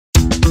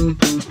My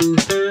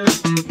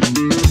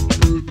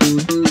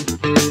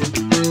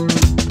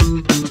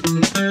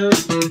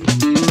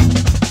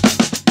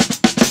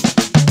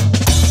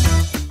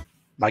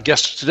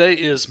guest today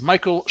is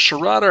Michael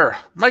Scherotter.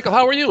 Michael,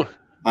 how are you?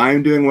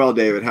 I'm doing well,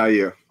 David. How are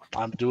you?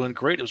 I'm doing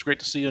great. It was great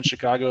to see you in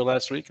Chicago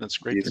last week, and it's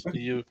great to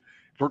see you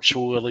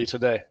virtually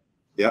today.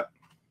 Yep.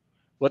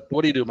 What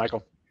do you do,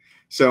 Michael?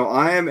 So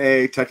I am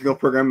a technical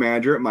program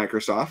manager at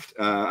Microsoft.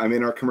 I'm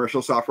in our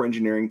commercial software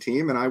engineering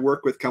team, and I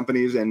work with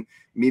companies in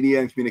media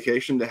and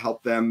communication to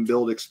help them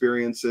build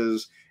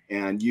experiences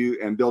and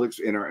build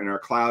in our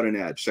cloud and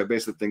edge. So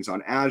basically things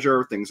on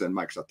Azure, things in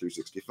Microsoft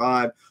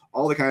 365,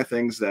 all the kind of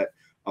things that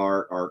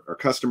our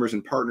customers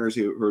and partners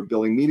who are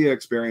building media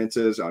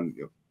experiences on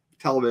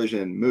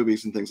television,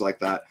 movies, and things like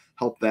that,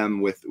 help them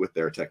with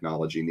their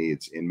technology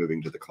needs in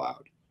moving to the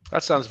cloud.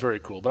 That sounds very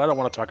cool, but I don't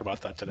want to talk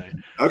about that today.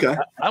 Okay.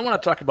 I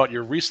want to talk about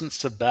your recent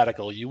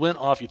sabbatical. You went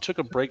off, you took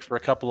a break for a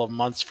couple of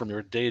months from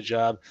your day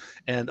job,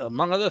 and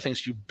among other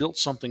things, you built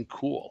something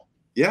cool.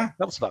 Yeah.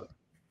 Tell us about it.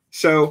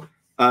 So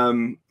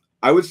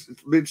I was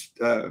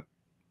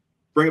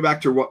bring it back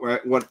to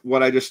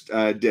what I just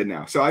did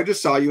now. So I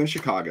just saw you in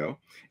Chicago.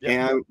 Yep.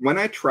 And when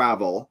I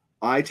travel,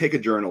 I take a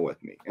journal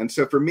with me. And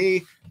so for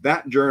me,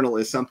 that journal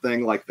is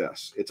something like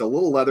this. It's a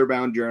little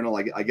leather-bound journal.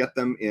 I get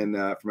them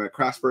from a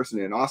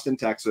craftsperson in Austin,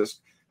 Texas.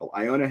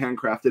 Iona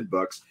Handcrafted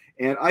Books,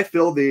 and I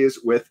fill these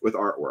with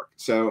artwork.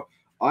 So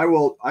I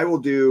will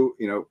do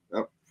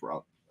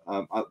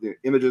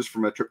images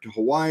from a trip to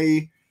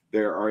Hawaii.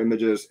 There are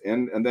images,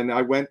 and then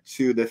I went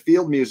to the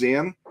Field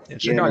Museum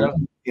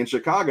in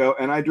Chicago,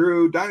 and I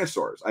drew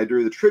dinosaurs. I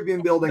drew the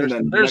Tribune Building, and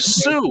then there's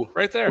Sue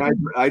right there.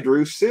 I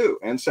drew Sue,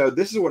 and so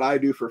this is what I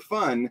do for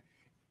fun.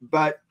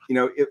 But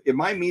if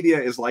my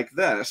media is like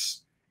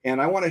this,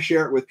 and I want to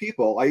share it with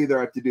people, I either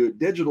have to do it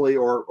digitally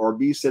or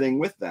be sitting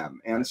with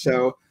them. And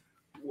so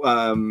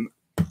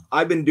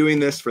I've been doing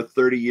this for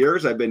 30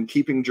 years. I've been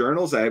keeping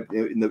journals.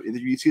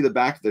 You see the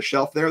back of the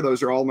shelf there.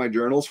 Those are all my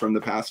journals from the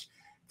past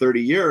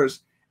 30 years.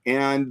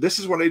 And this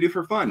is what I do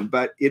for fun,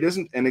 but it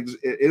isn't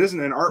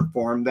an art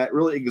form that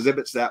really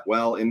exhibits that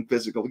well in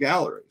physical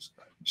galleries.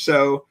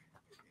 So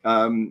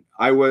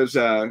I was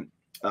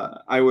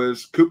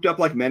cooped up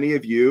like many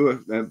of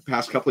you the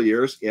past couple of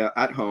years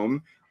at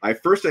home. I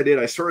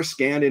sort of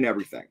scanned in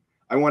everything.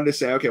 I wanted to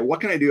say, okay, what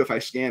can I do if I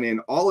scan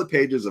in all the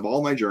pages of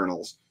all my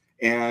journals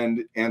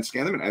and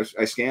scan them in?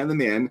 I scan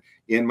them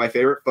in my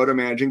favorite photo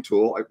managing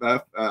tool,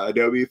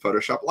 Adobe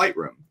Photoshop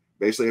Lightroom.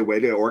 Basically a way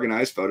to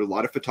organize photos, a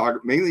lot of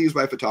mainly used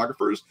by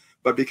photographers,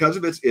 but because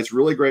of its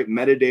really great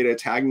metadata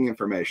tagging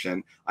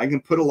information, I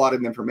can put a lot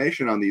of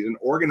information on these and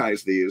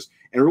organize these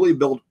and really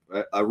build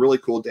a really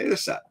cool data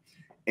set.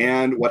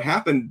 And what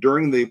happened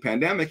during the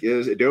pandemic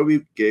is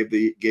Adobe gave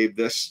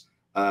this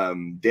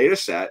data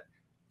set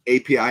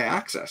API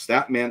access.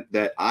 That meant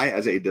that I,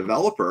 as a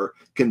developer,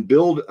 can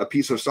build a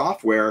piece of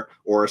software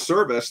or a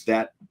service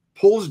that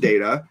pulls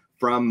data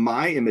from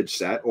my image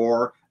set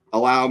or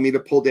allow me to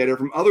pull data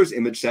from others'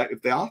 image set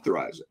if they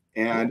authorize it.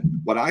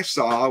 And what I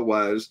saw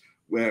was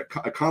a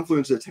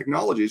confluence of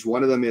technologies.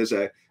 One of them is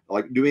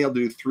being able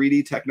to do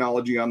 3D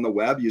technology on the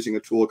web using a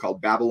tool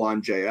called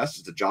Babylon.js.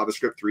 It's a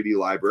JavaScript 3D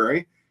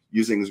library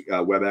using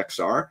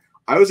WebXR.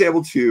 I was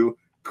able to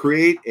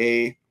create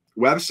a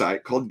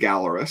website called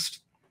Galeryst,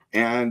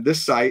 and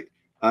this site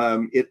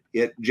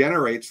it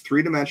generates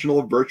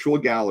three-dimensional virtual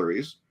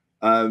galleries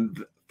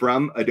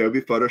from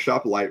Adobe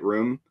Photoshop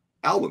Lightroom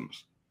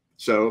albums.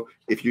 So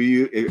if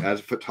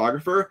as a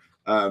photographer,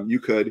 you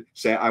could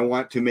say, I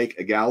want to make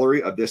a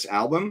gallery of this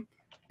album.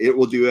 It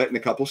will do it in a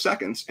couple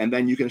seconds, and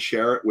then you can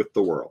share it with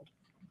the world.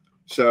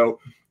 So,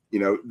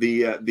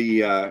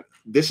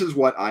 this is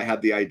what I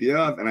had the idea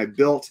of, and I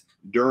built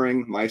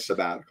during my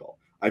sabbatical.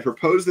 I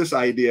proposed this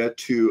idea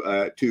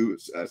to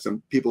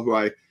some people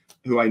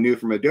who I knew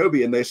from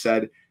Adobe, and they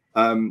said,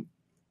 put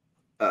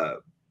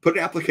an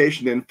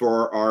application in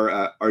for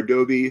our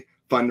Adobe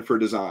Fund for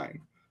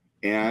Design.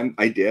 And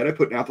I did. I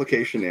put an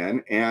application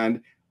in, and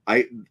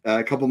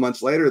a couple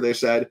months later they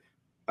said,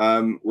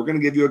 "We're going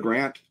to give you a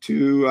grant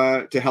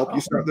to help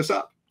you start this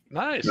up."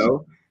 Nice.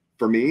 So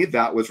for me,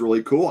 that was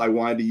really cool. I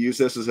wanted to use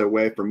this as a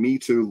way for me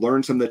to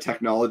learn some of the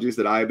technologies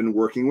that I've been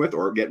working with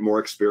or get more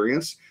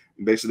experience.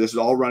 And basically, this is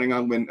all running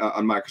on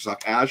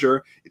Microsoft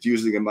Azure. It's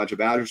using a bunch of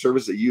Azure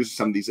services. It uses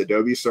some of these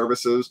Adobe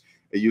services.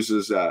 It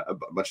uses a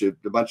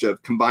bunch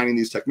of combining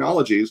these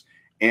technologies.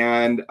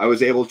 And I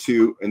was able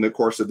to, in the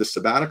course of this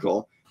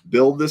sabbatical,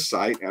 build this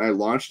site, and I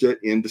launched it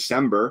in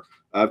December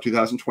of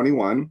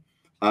 2021.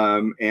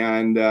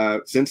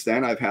 Since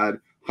then, I've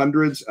had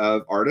hundreds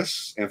of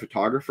artists and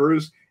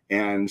photographers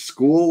and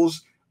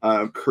schools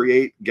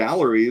create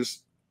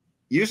galleries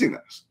using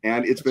this.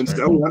 And it's been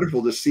so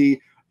wonderful to see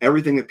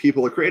everything that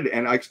people have created.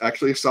 And I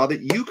actually saw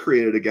that you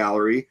created a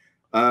gallery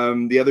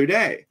the other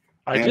day.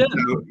 I did.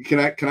 So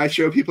can I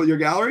show people your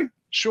gallery?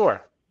 Sure.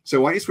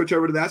 So why don't you switch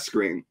over to that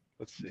screen?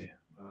 Let's see.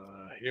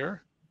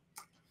 Here.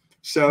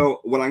 So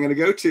what I'm going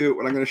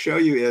to show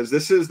you is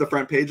this is the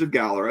front page of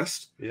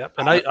Galeryst. Yep.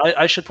 And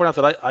I should point out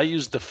that I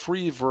use the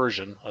free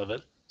version of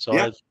it.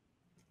 So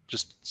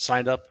just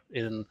signed up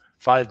in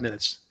 5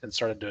 minutes and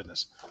started doing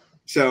this?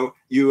 So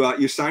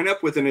you sign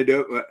up with an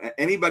Adobe.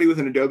 Anybody with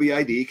an Adobe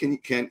ID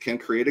can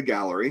create a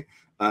gallery.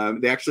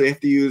 They actually have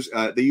to use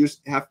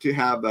have to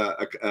have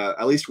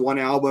at least one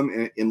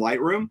album in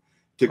Lightroom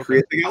to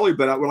create the gallery.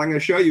 But what I'm going to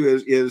show you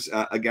is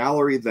a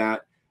gallery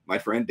that my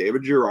friend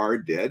David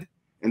Gerard did.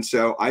 And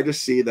so I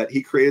just see that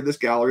he created this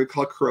gallery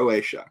called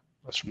Croatia.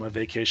 That's from my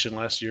vacation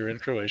last year in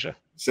Croatia.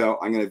 So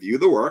I'm going to view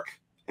the work,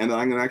 and then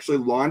I'm going to actually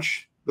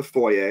launch the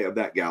foyer of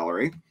that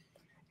gallery.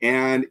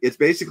 And it's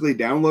basically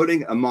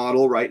downloading a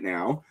model right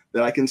now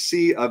that I can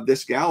see of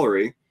this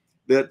gallery,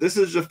 that this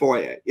is a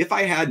foyer. If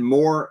I had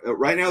more,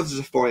 right now this is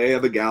a foyer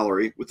of a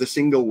gallery with a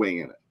single wing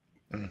in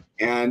it.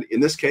 And in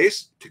this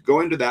case, to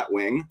go into that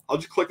wing, I'll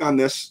just click on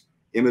this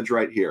image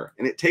right here.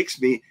 And it takes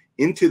me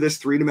into this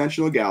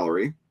three-dimensional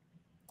gallery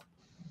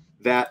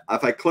that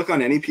if I click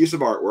on any piece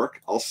of artwork,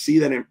 I'll see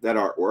that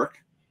artwork.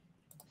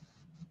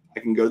 I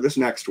can go to this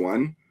next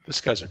one. This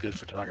guy's a good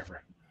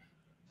photographer.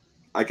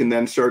 I can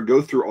then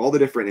go through all the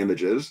different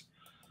images.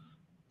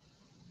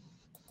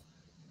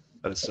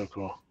 That is so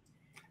cool.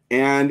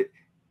 And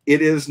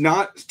it is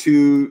not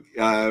to,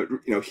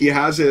 he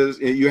has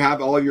you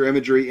have all of your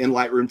imagery in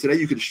Lightroom today.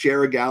 You can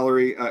share a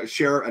gallery,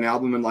 share an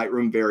album in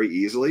Lightroom very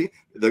easily,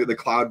 the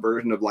cloud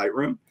version of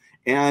Lightroom.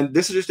 And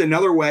this is just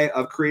another way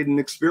of creating an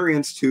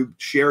experience to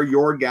share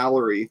your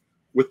gallery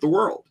with the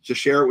world, to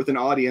share it with an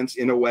audience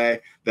in a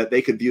way that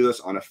they could view this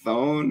on a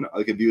phone.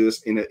 They could view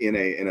this in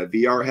a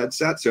VR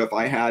headset. So if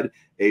I had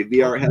a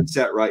VR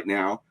headset right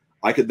now,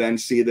 I could then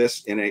see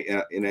this in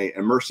a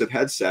immersive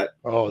headset.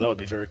 Oh, that would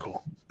be very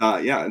cool.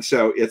 Yeah, and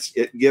so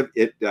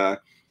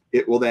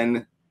it will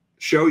then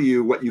show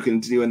you what you can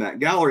do in that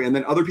gallery, and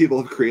then other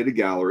people have created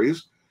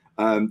galleries.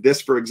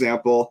 This, for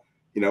example,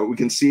 we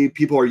can see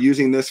people are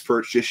using this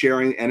for just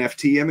sharing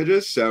NFT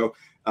images. So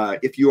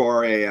if you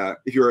are a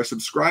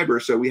subscriber,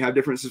 so we have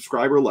different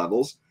subscriber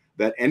levels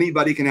that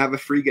anybody can have a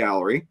free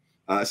gallery,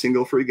 a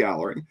single free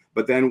gallery,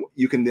 but then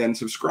you can then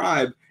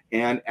subscribe.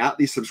 And at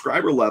these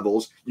subscriber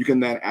levels, you can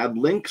then add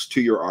links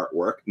to your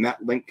artwork. And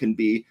that link can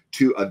be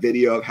to a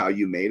video of how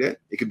you made it.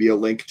 It could be a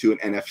link to an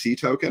NFC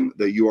token,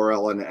 the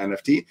URL in an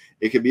NFT.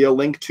 It could be a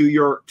link to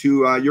your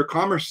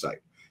commerce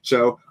site.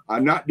 So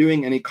I'm not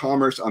doing any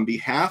commerce on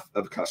behalf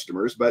of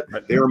customers, but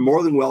they are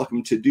more than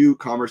welcome to do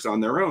commerce on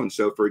their own.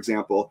 So, for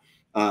example,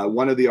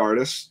 one of the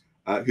artists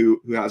who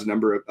has a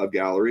number of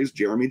galleries,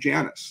 Jeremy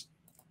Janis.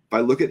 If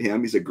I look at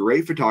him, he's a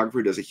great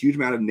photographer, does a huge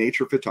amount of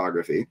nature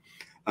photography.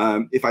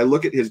 If I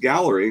look at his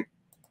gallery,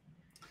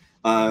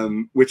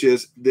 which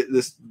is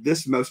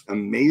this most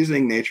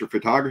amazing nature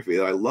photography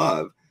that I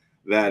love,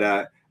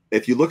 that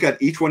if you look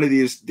at each one of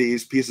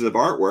these pieces of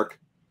artwork,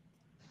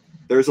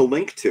 there's a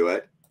link to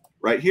it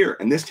right here.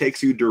 And this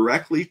takes you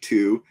directly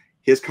to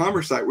his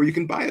commerce site where you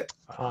can buy it.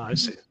 Ah, I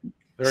see.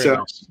 Very so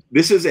nice.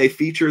 This is a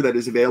feature that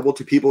is available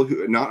to people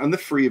who are not on the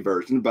free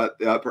version, but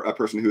a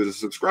person who is a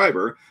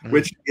subscriber,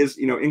 which is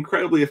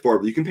incredibly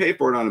affordable. You can pay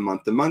for it on a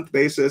month-to-month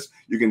basis.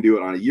 You can do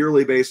it on a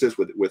yearly basis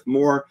with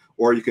more,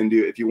 or you can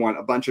do if you want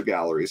a bunch of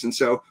galleries. And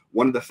so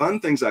one of the fun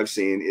things I've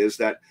seen is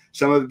that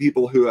some of the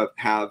people who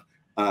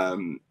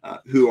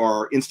who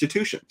are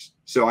institutions.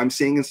 So I'm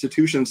seeing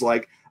institutions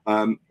like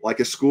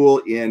a school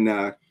in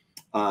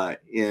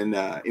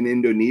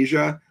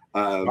Indonesia,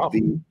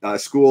 the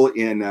school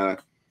in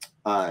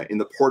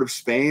the port of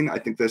Spain. I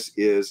think this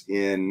is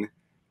in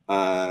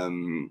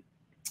Trinidad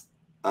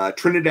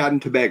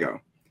and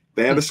Tobago.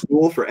 They have a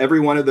school for every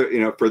one of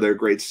their, for their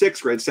grade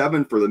 6, grade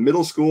 7, for the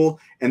middle school,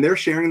 and they're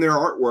sharing their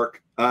artwork.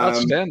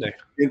 Outstanding.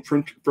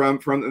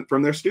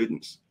 From their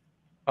students.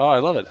 Oh, I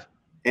love it.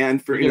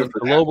 And for for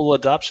global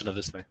adoption of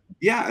this thing.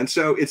 Yeah, and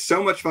so it's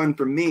so much fun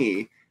for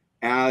me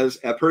as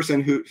a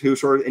person who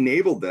sort of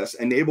enabled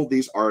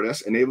these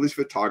artists, enabled these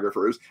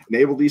photographers,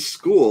 enabled these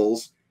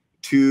schools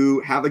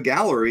to have a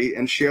gallery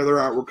and share their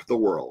artwork with the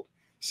world.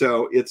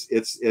 So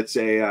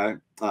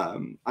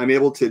I'm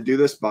able to do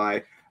this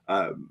by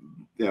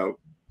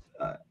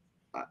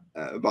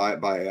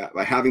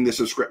having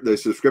the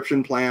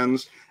subscription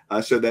plans,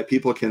 so that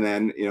people can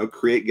then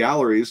create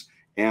galleries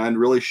and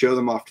really show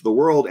them off to the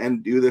world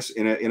and do this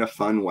in a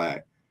fun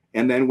way.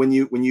 And then when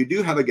you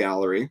do have a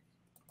gallery,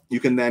 you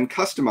can then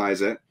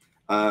customize it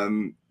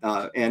and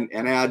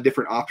add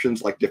different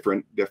options, like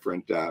different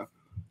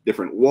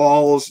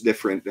walls,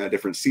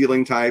 different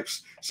ceiling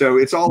types. So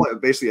it's all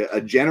basically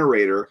a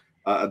generator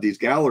of these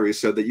galleries,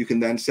 so that you can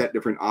then set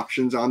different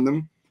options on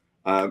them.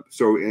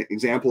 So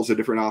examples of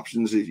different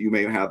options is you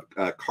may have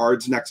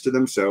cards next to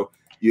them. So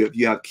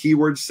you have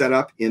keywords set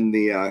up in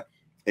the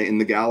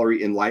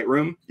gallery in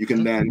Lightroom. You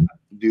can then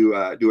do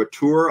a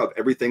tour of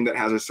everything that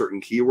has a certain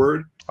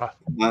keyword.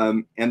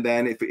 And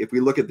then if we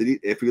look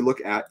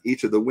at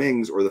each of the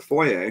wings or the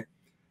foyer,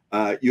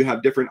 you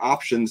have different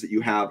options that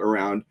you have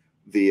around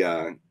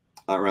the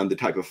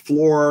type of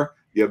floor.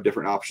 You have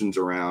different options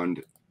around,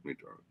 let me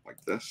draw it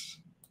like this.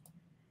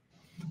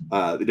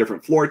 The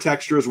different floor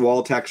textures,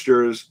 wall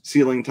textures,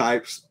 ceiling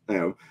types,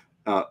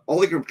 all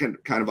the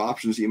kind of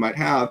options that you might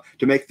have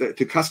to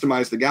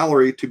customize the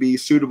gallery to be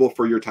suitable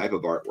for your type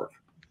of artwork.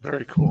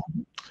 Very cool.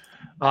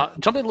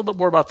 Tell me a little bit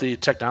more about the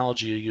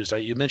technology you used.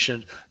 You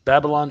mentioned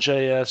Babylon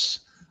JS.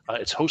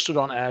 It's hosted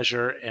on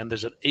Azure, and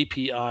there's an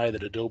API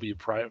that Adobe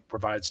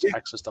provides to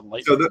access the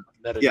Lightning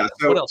metadata.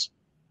 What else?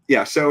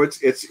 Yeah, so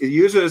it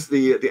uses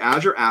the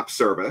Azure App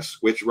Service,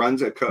 which runs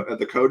the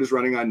code is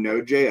running on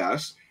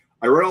Node.js.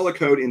 I wrote all the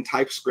code in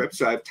TypeScript,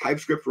 so I have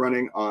TypeScript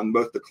running on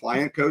both the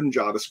client code and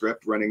JavaScript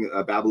running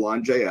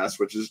Babylon JS,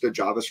 which is the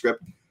JavaScript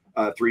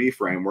 3D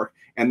framework,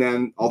 and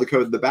then all the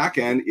code in the back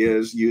end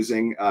is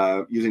using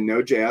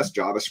Node.js,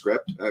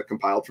 JavaScript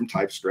compiled from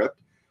TypeScript,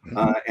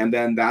 and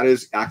then that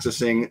is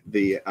accessing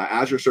the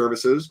Azure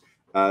services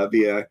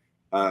via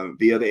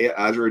the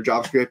Azure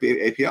JavaScript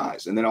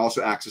APIs, and then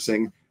also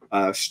accessing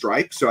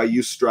Stripe. So I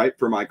use Stripe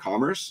for my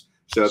commerce.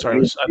 So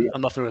sorry, I'm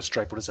not familiar with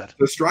Stripe. What is that?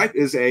 So Stripe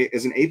is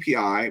an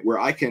API where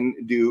I can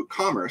do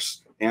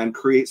commerce and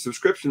create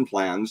subscription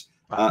plans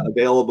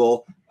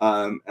available,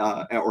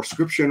 or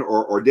subscription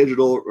or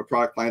digital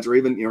product plans, or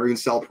even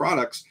sell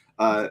products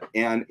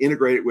and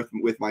integrate it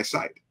with my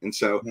site. And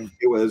so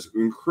it was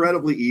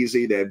incredibly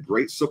easy. They had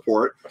great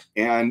support,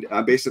 and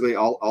basically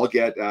I'll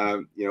get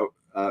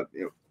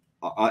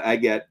I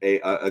get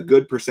a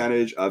good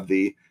percentage of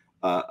the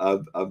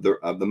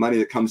money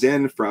that comes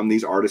in from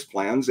these artist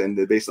plans, and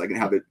basically I can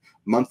have it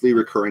monthly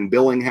recurring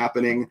billing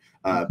happening.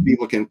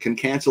 People can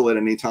cancel at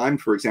any time.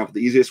 For example,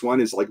 the easiest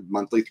one is like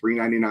monthly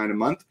 $3.99 a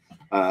month,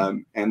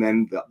 and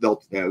then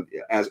they'll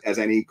as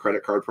any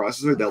credit card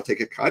processor, they'll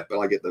take a cut, but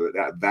I get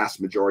that vast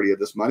majority of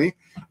this money,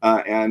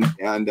 and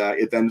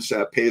it then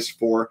pays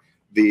for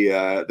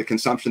the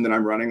consumption that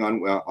I'm running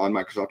on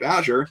Microsoft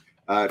Azure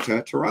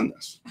to run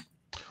this.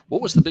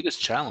 What was the biggest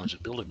challenge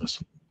of building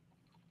this?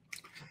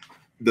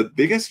 The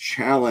biggest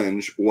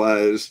challenge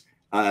was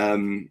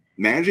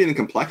managing the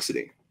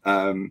complexity.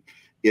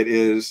 It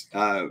is,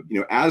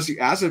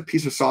 as a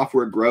piece of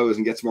software grows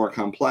and gets more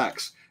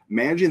complex,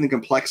 managing the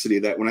complexity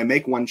that when I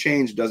make one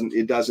change,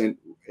 it doesn't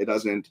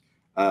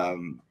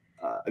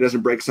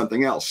break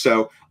something else.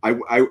 So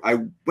I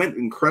went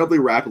incredibly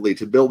rapidly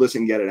to build this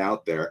and get it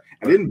out there.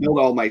 I didn't build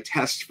all my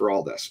tests for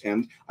all this,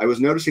 and I was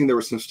noticing there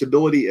were some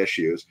stability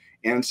issues.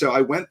 And so I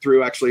went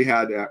through, actually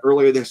had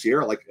earlier this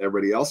year, like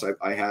everybody else, I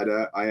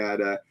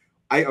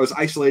was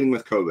isolating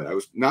with COVID. I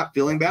was not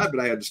feeling bad,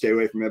 but I had to stay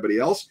away from everybody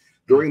else.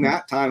 During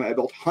that time, I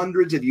built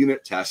hundreds of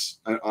unit tests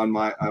on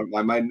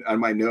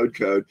my Node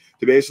code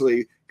to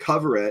basically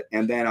cover it.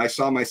 And then I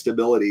saw my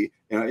stability,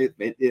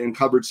 it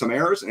uncovered some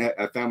errors, and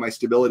I found my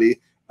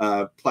stability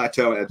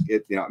plateau.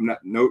 I'm not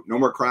no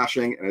more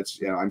crashing, and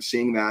it's I'm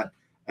seeing that,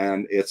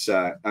 and it's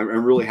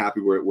I'm really happy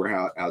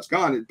how it's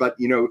gone. But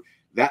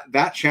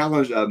that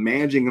challenge of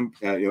managing,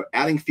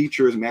 adding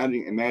features,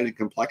 managing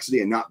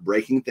complexity, and not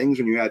breaking things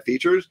when you add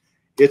features,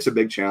 it's a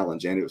big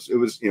challenge. And it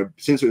was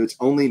since it's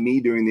only me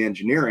doing the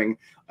engineering,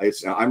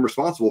 I'm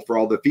responsible for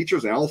all the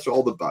features and also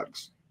all the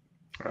bugs.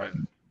 Right.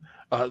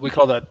 We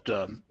call that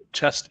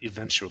test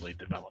eventually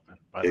development.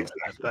 By the way.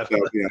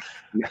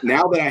 So,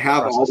 now that I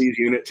have all these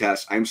unit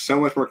tests, I'm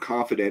so much more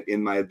confident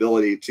in my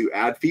ability to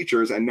add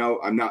features. I know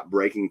I'm not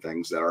breaking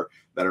things that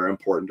are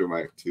important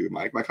to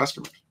my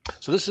customers.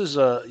 So this is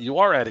you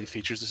are adding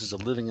features. This is a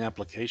living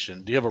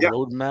application. Do you have a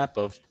roadmap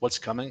of what's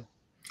coming?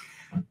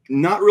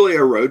 Not really a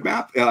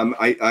roadmap.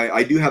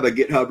 I do have a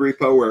GitHub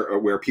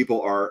repo where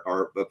people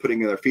are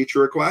putting in their feature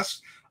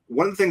requests.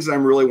 One of the things that I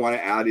really want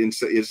to add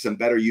is some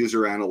better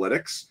user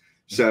analytics.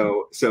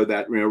 So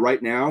that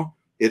right now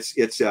it's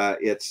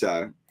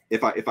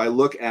if I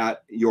look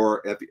at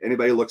if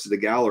anybody looks at the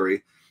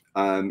gallery,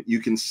 you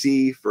can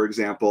see, for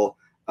example,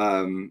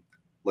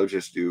 let's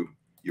just do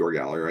your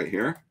gallery right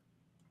here.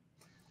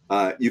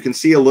 You can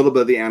see a little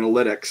bit of the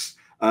analytics,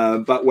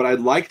 but what I'd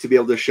like to be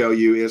able to show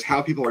you is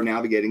how people are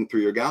navigating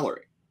through your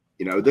gallery.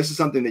 This is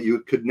something that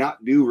you could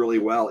not do really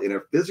well in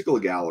a physical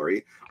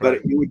gallery, but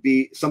it would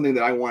be something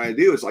that I want to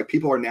do. Is like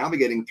people are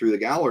navigating through the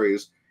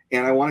galleries,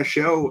 and I want to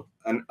show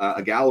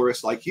a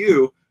gallerist like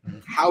you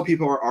how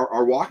people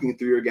are walking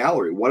through your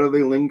gallery. What are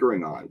they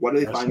lingering on? What are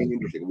they finding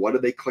interesting? What are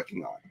they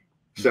clicking on?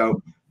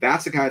 So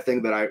that's the kind of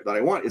thing that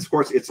I want. Of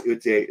course, it's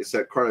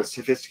a quite a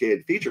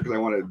sophisticated feature because I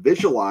want to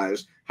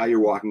visualize how you're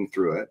walking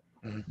through it.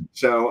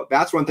 So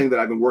that's one thing that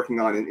I've been working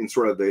on in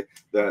sort of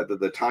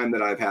the time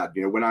that I've had.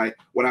 When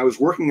I was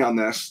working on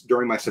this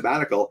during my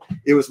sabbatical,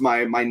 it was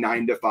my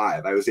 9 to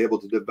 5. I was able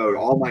to devote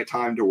all my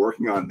time to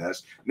working on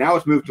this. Now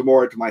it's moved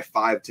more to my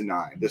 5 to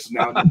 9. This is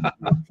now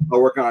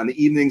I'll work on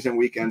the evenings and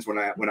weekends when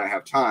I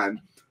have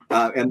time.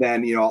 And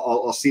then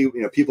I'll see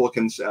people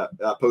can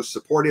post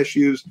support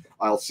issues.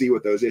 I'll see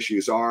what those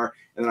issues are,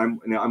 and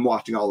then I'm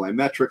watching all my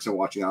metrics. I'm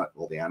watching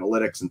all the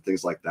analytics and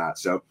things like that.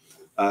 So.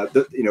 For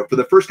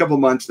the first couple of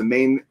months,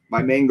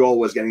 my main goal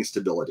was getting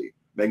stability,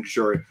 making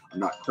sure I'm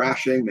not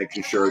crashing,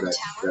 making sure that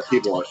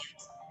people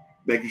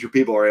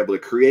are able to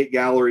create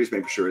galleries,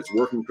 making sure it's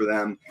working for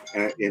them,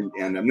 and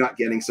I'm not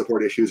getting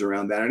support issues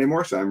around that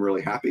anymore. So I'm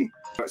really happy.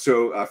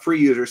 So a free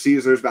user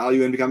sees there's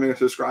value in becoming a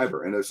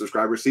subscriber, and a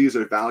subscriber sees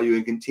there's value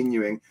in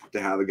continuing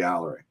to have a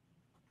gallery.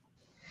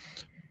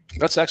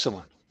 That's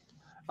excellent.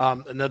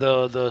 And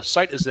the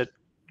site is at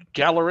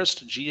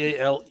Galeryst,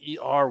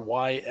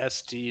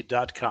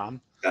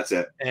 GALERYST.com. That's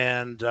it.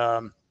 And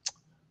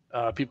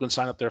people can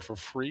sign up there for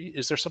free.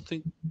 Is there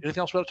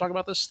anything else we want to talk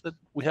about this that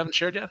we haven't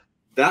shared yet?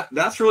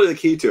 That's really the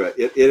key to it.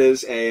 It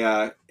is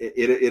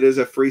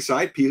a free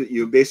site.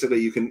 You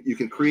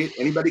can create,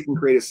 anybody can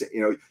create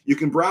you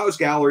can browse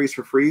galleries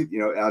for free,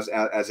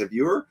 as a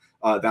viewer.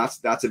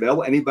 That's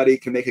available. Anybody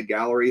can make a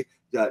gallery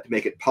to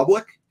make it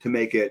public, to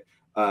make it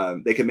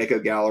they can make a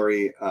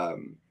gallery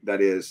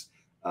that is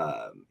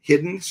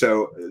hidden,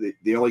 so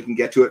they only can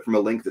get to it from a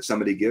link that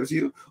somebody gives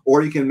you,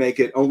 or you can make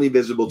it only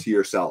visible to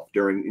yourself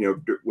during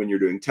when you're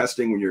doing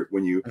testing, when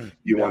you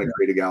want to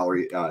create a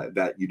gallery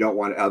that you don't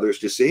want others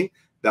to see.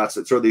 That's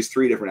sort of these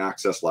three different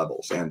access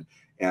levels, and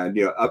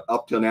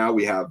up till now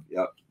we have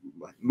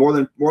more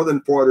than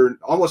 400,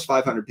 almost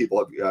 500 people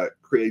have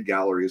created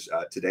galleries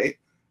to date.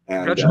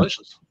 And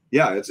congratulations!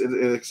 Yeah, it's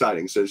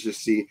exciting. So it's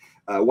just see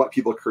what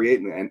people create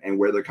and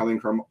where they're coming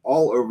from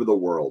all over the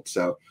world.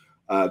 So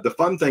the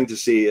fun thing to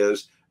see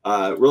is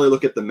really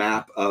look at the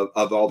map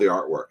of all the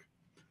artwork.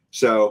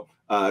 So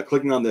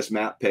clicking on this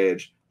map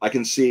page, I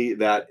can see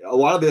that a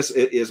lot of this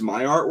is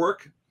my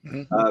artwork,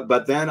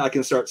 but then I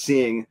can start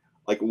seeing,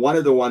 like, one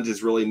of the ones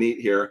is really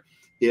neat here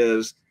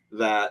is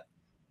that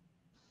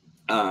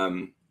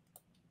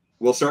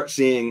we'll start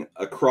seeing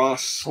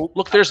across. Oh,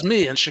 look, there's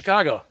me in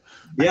Chicago.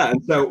 Yeah,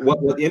 and so what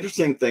the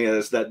interesting thing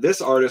is that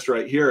this artist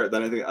right here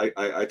that I think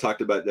I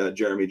talked about,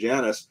 Jeremy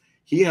Janis,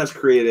 he has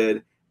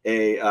created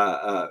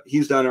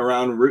he's done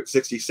around Route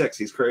 66.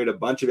 He's created a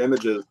bunch of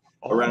images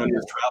around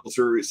his travels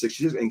through Route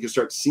 66, and you can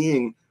start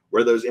seeing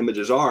where those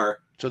images are.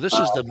 So this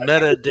is the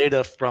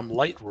metadata from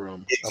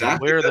Lightroom, exactly,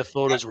 of where the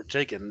photos were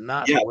taken,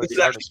 not where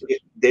the artist is.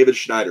 David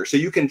Schneider. So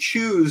you can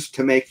choose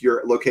to make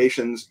your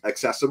locations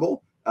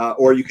accessible,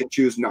 or you can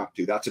choose not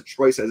to. That's a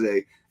choice as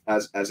a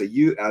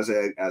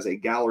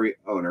gallery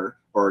owner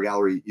or a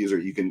gallery user.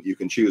 You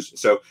can choose.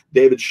 So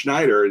David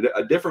Schneider,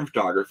 a different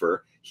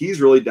photographer,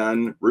 he's really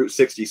done Route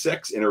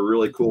 66 in a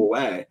really cool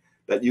way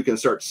that you can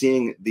start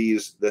seeing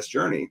this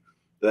journey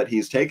that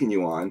he's taking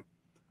you on.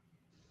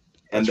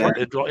 And then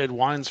it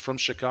winds from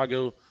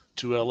Chicago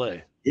to LA.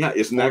 Yeah,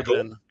 isn't that cool?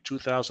 More than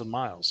 2,000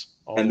 miles.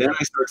 And then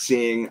I start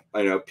seeing,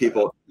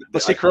 people.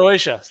 Let's see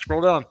Croatia. Scroll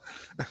down.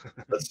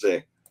 Let's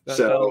see.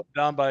 So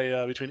down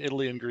by between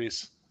Italy and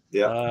Greece.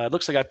 Yeah. It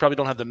looks like I probably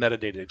don't have the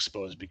metadata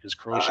exposed because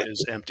Croatia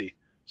is empty.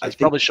 So it's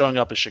probably showing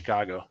up as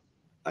Chicago.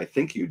 I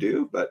think you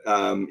do, but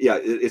yeah,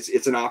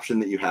 it's an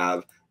option that you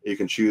have. You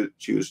can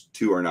choose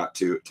to or not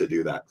to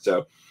do that.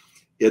 So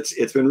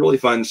it's been really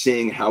fun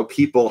seeing how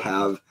people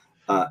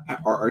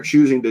are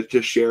choosing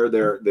to share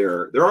their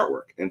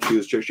artwork and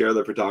choose to share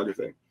their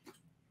photography.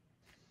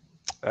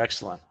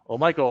 Excellent. Well,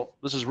 Michael,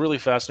 this is really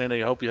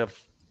fascinating. I hope you have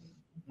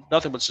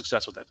nothing but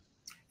success with it.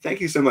 Thank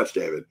you so much,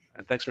 David.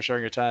 And thanks for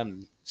sharing your time,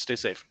 and stay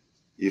safe.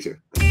 You too.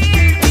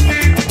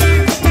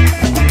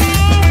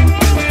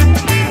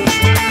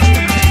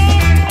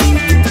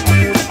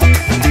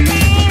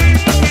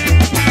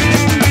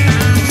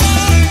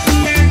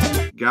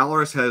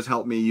 Galeryst has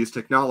helped me use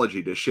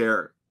technology to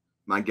share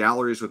my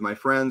galleries with my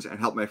friends and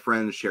help my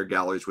friends share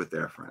galleries with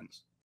their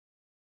friends.